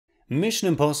Mission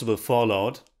Impossible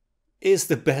Fallout is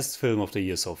the best film of the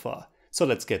year so far. So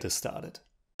let's get this started.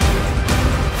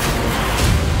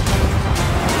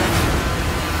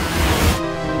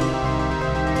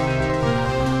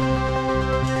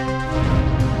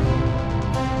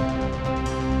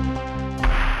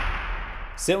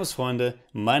 Servus Freunde,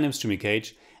 my name is Jimmy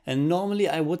Cage, and normally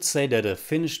I would say that a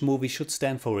finished movie should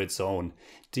stand for its own.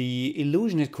 The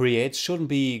illusion it creates shouldn't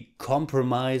be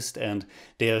compromised and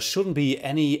there shouldn't be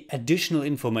any additional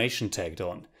information tagged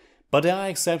on. But there are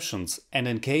exceptions, and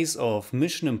in case of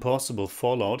Mission Impossible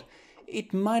Fallout,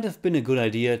 it might have been a good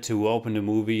idea to open the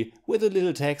movie with a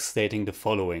little text stating the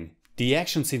following. The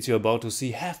action scenes you're about to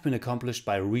see have been accomplished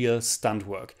by real stunt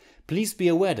work. Please be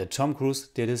aware that Tom Cruise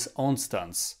did his own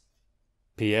stunts.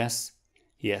 P.S.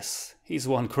 Yes, he's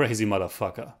one crazy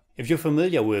motherfucker. If you're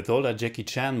familiar with older Jackie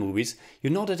Chan movies, you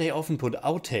know that they often put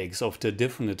outtakes of the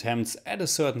different attempts at a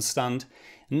certain stunt,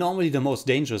 normally the most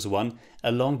dangerous one,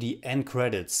 along the end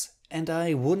credits. And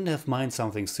I wouldn't have minded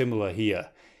something similar here.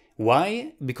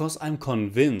 Why? Because I'm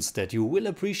convinced that you will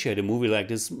appreciate a movie like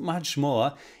this much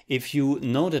more if you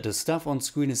know that the stuff on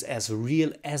screen is as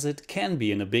real as it can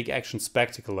be in a big action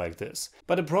spectacle like this.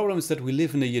 But the problem is that we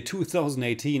live in the year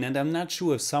 2018 and I'm not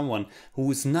sure if someone who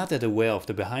is not that aware of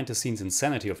the behind the scenes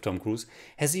insanity of Tom Cruise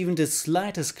has even the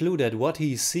slightest clue that what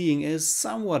he's seeing is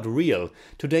somewhat real.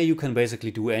 Today you can basically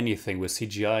do anything with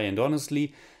CGI, and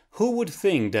honestly, who would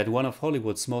think that one of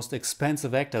Hollywood's most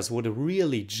expensive actors would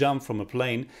really jump from a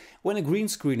plane when a green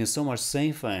screen is so much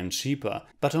safer and cheaper?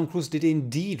 But Tom Cruise did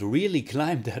indeed really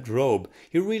climb that rope.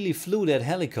 He really flew that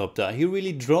helicopter, he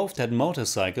really drove that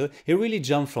motorcycle, he really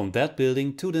jumped from that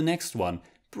building to the next one,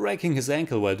 breaking his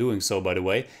ankle while doing so, by the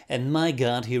way, and my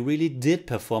god, he really did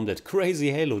perform that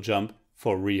crazy halo jump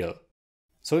for real.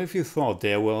 So if you thought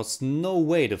there was no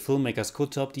way the filmmakers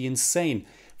could top the insane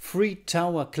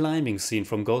three-tower climbing scene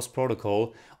from Ghost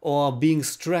Protocol, or being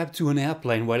strapped to an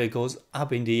airplane while it goes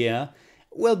up in the air,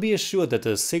 well, be assured that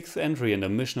the sixth entry in the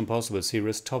Mission Impossible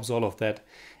series tops all of that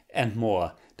and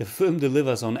more. The film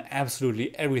delivers on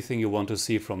absolutely everything you want to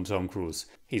see from Tom Cruise.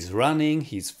 He's running,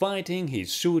 he's fighting,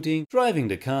 he's shooting, driving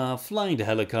the car, flying the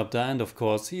helicopter, and of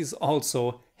course he's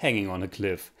also hanging on a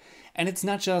cliff. And it's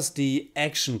not just the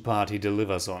action part he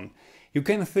delivers on. You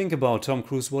can think about Tom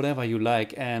Cruise whatever you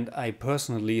like, and I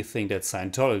personally think that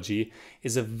Scientology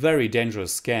is a very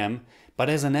dangerous scam, but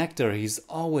as an actor he's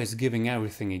always giving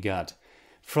everything he got.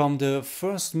 From the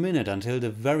first minute until the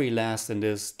very last in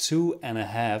this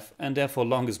 2.5 and therefore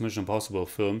longest Mission Impossible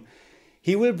film,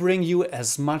 he will bring you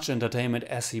as much entertainment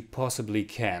as he possibly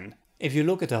can. If you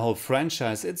look at the whole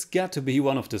franchise, it's got to be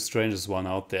one of the strangest one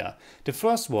out there. The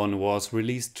first one was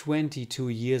released 22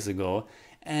 years ago,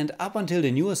 and up until the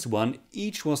newest one,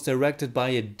 each was directed by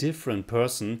a different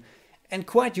person and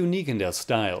quite unique in their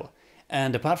style.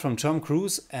 And apart from Tom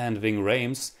Cruise and Ving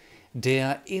Rhames,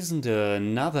 there isn't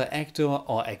another actor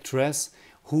or actress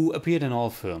who appeared in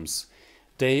all films.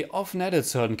 They often added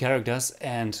certain characters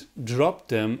and dropped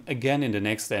them again in the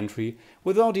next entry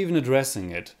without even addressing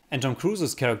it. And Tom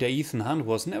Cruise's character Ethan Hunt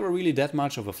was never really that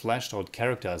much of a fleshed out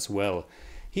character as well.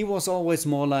 He was always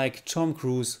more like Tom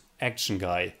Cruise action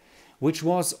guy, which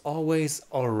was always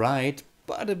alright,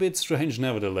 but a bit strange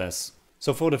nevertheless.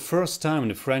 So for the first time in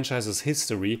the franchise's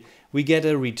history, we get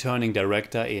a returning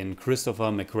director in Christopher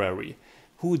McQuarrie,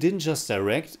 who didn't just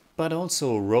direct, but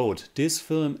also wrote this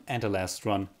film and the last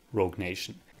one, Rogue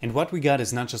Nation. And what we got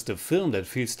is not just a film that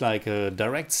feels like a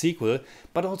direct sequel,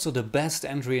 but also the best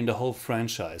entry in the whole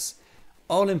franchise.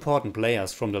 All important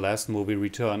players from the last movie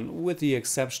return, with the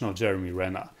exception of Jeremy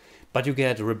Renner. But you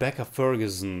get Rebecca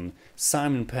Ferguson,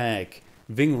 Simon Pegg,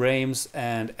 Ving Rhames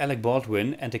and Alec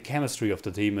Baldwin, and the chemistry of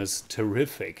the team is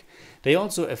terrific. They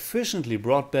also efficiently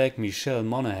brought back Michelle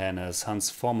Monaghan as Hunt's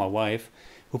former wife,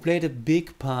 who played a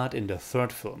big part in the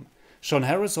third film. Sean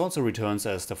Harris also returns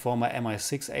as the former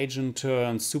MI6 agent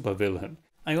turned supervillain.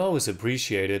 I always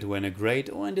appreciate it when a great,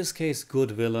 or in this case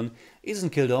good villain,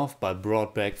 isn't killed off but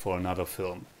brought back for another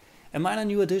film. A minor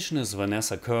new addition is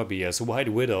Vanessa Kirby as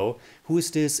White Widow, who is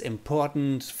this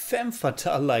important femme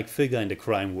fatale-like figure in the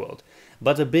crime world.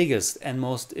 But the biggest and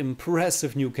most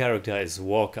impressive new character is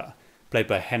Walker, played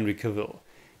by Henry Cavill,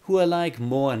 who I like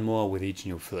more and more with each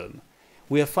new film.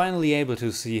 We are finally able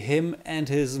to see him and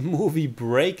his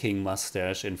movie-breaking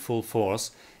mustache in full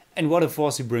force, and what a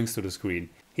force he brings to the screen.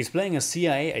 He's playing a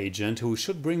CIA agent who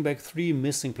should bring back 3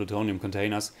 missing plutonium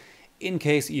containers in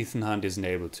case Ethan Hunt isn't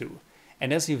able to.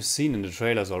 And as you've seen in the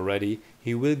trailers already,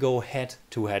 he will go head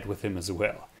to head with him as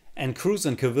well. And Cruise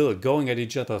and Cavill going at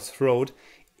each other's throat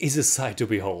is a sight to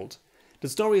behold. The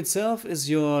story itself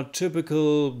is your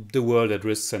typical the world at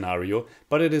risk scenario,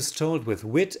 but it is told with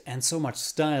wit and so much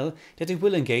style that it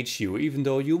will engage you, even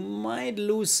though you might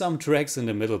lose some tracks in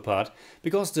the middle part,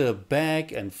 because the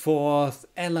back and forth,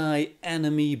 ally,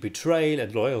 enemy, betrayal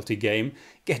and loyalty game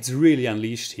gets really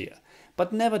unleashed here.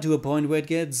 But never to a point where it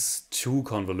gets too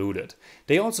convoluted.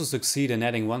 They also succeed in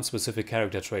adding one specific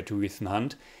character trait to Ethan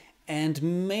Hunt,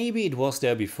 and maybe it was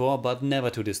there before, but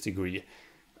never to this degree.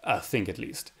 I think at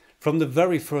least. From the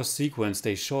very first sequence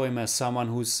they show him as someone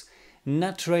who's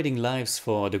not trading lives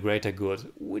for the greater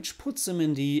good, which puts him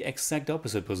in the exact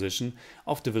opposite position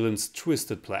of the villain's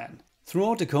twisted plan.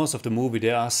 Throughout the course of the movie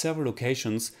there are several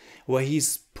occasions where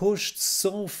he's pushed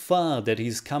so far that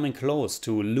he's coming close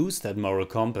to lose that moral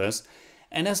compass,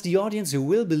 and as the audience you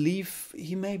will believe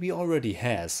he maybe already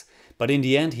has, but in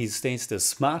the end he stays the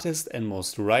smartest and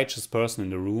most righteous person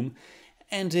in the room.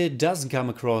 And it doesn't come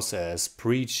across as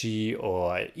preachy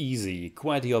or easy,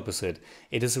 quite the opposite.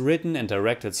 It is written and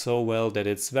directed so well that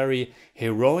it's very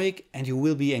heroic and you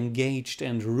will be engaged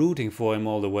and rooting for him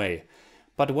all the way.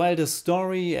 But while the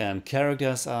story and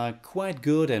characters are quite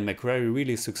good and McQuarrie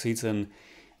really succeeds in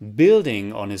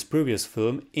building on his previous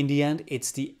film, in the end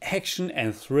it's the action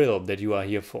and thrill that you are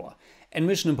here for. And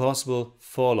Mission Impossible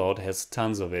Fallout has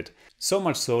tons of it. So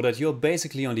much so that you're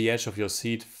basically on the edge of your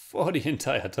seat for the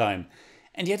entire time.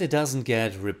 And yet it doesn't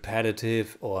get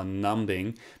repetitive or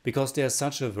numbing, because there's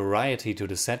such a variety to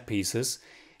the set pieces,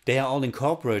 they are all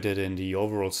incorporated in the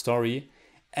overall story,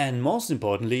 and most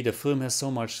importantly the film has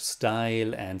so much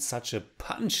style and such a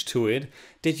punch to it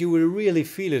that you will really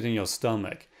feel it in your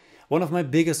stomach. One of my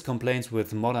biggest complaints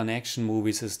with modern action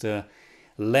movies is the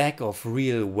lack of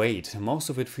real weight. Most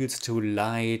of it feels too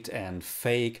light and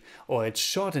fake, or it's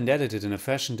shot and edited in a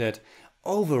fashion that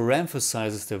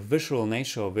overemphasizes the visual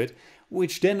nature of it,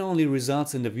 which then only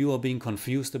results in the viewer being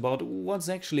confused about what's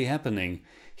actually happening.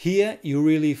 Here you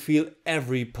really feel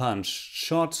every punch,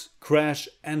 shot, crash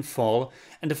and fall,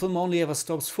 and the film only ever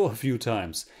stops for a few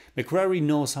times. McQuarrie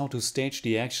knows how to stage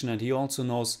the action, and he also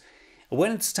knows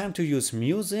when it's time to use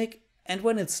music and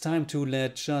when it's time to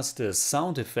let just the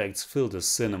sound effects fill the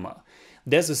cinema.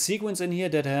 There's a sequence in here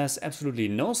that has absolutely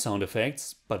no sound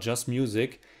effects, but just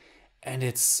music, and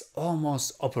it's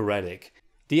almost operatic.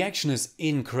 The action is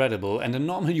incredible and a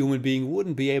normal human being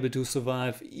wouldn't be able to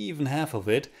survive even half of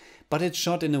it, but it's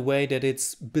shot in a way that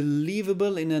it's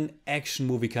believable in an action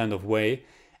movie kind of way,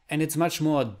 and it's much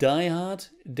more Die Hard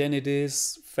than it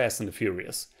is Fast and the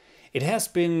Furious. It has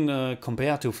been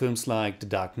compared to films like The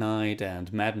Dark Knight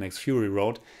and Mad Max Fury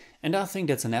Road, and I think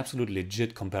that's an absolutely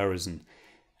legit comparison.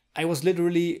 I was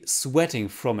literally sweating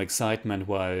from excitement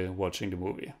while watching the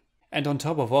movie. And on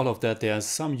top of all of that, there's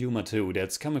some humor too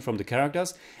that's coming from the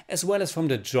characters as well as from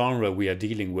the genre we are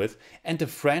dealing with and the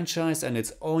franchise and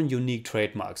its own unique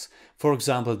trademarks. For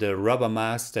example, the rubber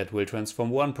mask that will transform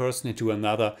one person into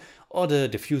another, or the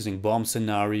diffusing bomb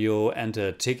scenario and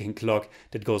the ticking clock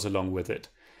that goes along with it.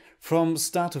 From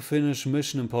start to finish,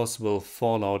 Mission Impossible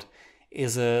Fallout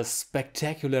is a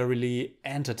spectacularly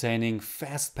entertaining,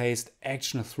 fast-paced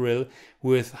action thrill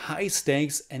with high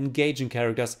stakes, engaging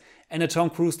characters and a Tom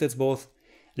Cruise that's both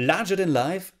larger than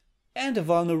life and a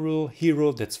vulnerable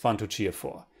hero that's fun to cheer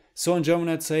for. So in German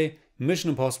I'd say, Mission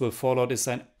Impossible Fallout ist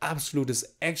ein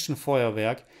absolutes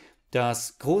Actionfeuerwerk,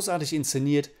 das großartig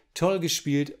inszeniert, toll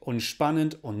gespielt und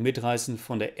spannend und mitreißend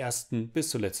von der ersten bis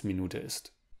zur letzten Minute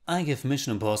ist. I give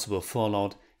Mission Impossible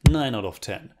Fallout 9 out of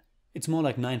 10. It's more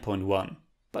like 9.1,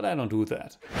 but I don't do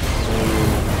that.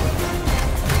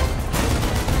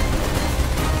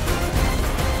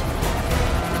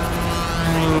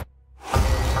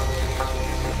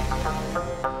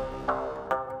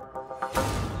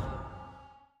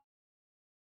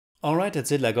 Alright,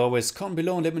 that's it like always. Comment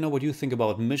below and let me know what you think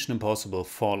about Mission Impossible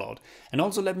Fallout. And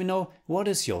also let me know what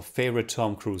is your favorite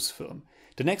Tom Cruise film.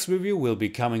 The next review will be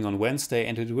coming on Wednesday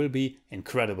and it will be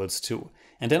Incredibles 2.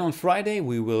 And then on Friday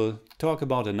we will talk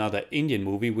about another Indian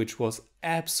movie which was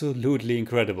absolutely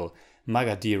incredible,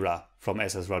 Magadhira from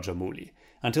SS Rajamouli.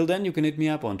 Until then you can hit me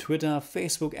up on Twitter,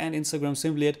 Facebook and Instagram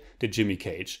simply at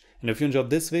TheJimmyCage. And if you enjoyed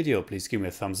this video, please give me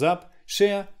a thumbs up,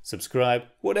 share, subscribe,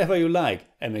 whatever you like,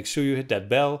 and make sure you hit that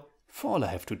bell for all I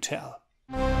have to tell.